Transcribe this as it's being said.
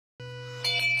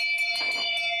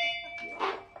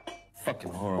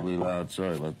fucking horribly loud.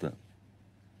 Sorry about that.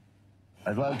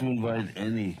 I'd like to invite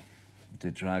any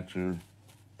detractor,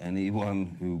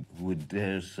 anyone who would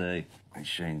dare say,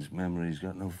 Shane's memory's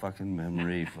got no fucking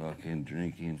memory, fucking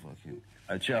drinking, fucking...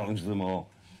 I challenge them all.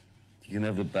 You can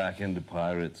have the back end of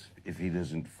pirates if he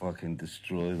doesn't fucking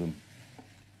destroy them.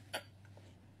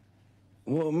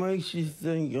 What makes you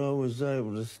think I was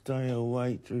able to stay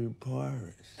awake through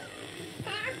pirates?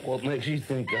 What makes you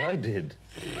think I did?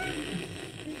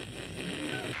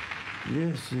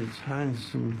 Yes, it's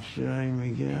handsome Shane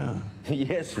McGowan.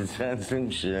 Yes, it's handsome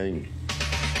Shane.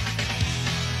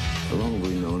 How long have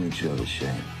we known each other,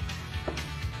 Shane?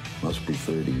 Must be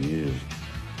 30 years.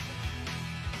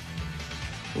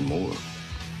 Or more.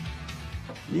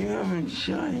 You haven't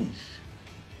changed.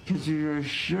 Because you're a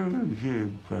sugar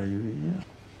kid, baby, yeah?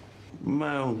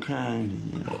 Male candy,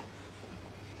 yeah?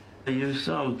 You're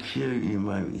so cute, you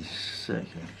make me sick.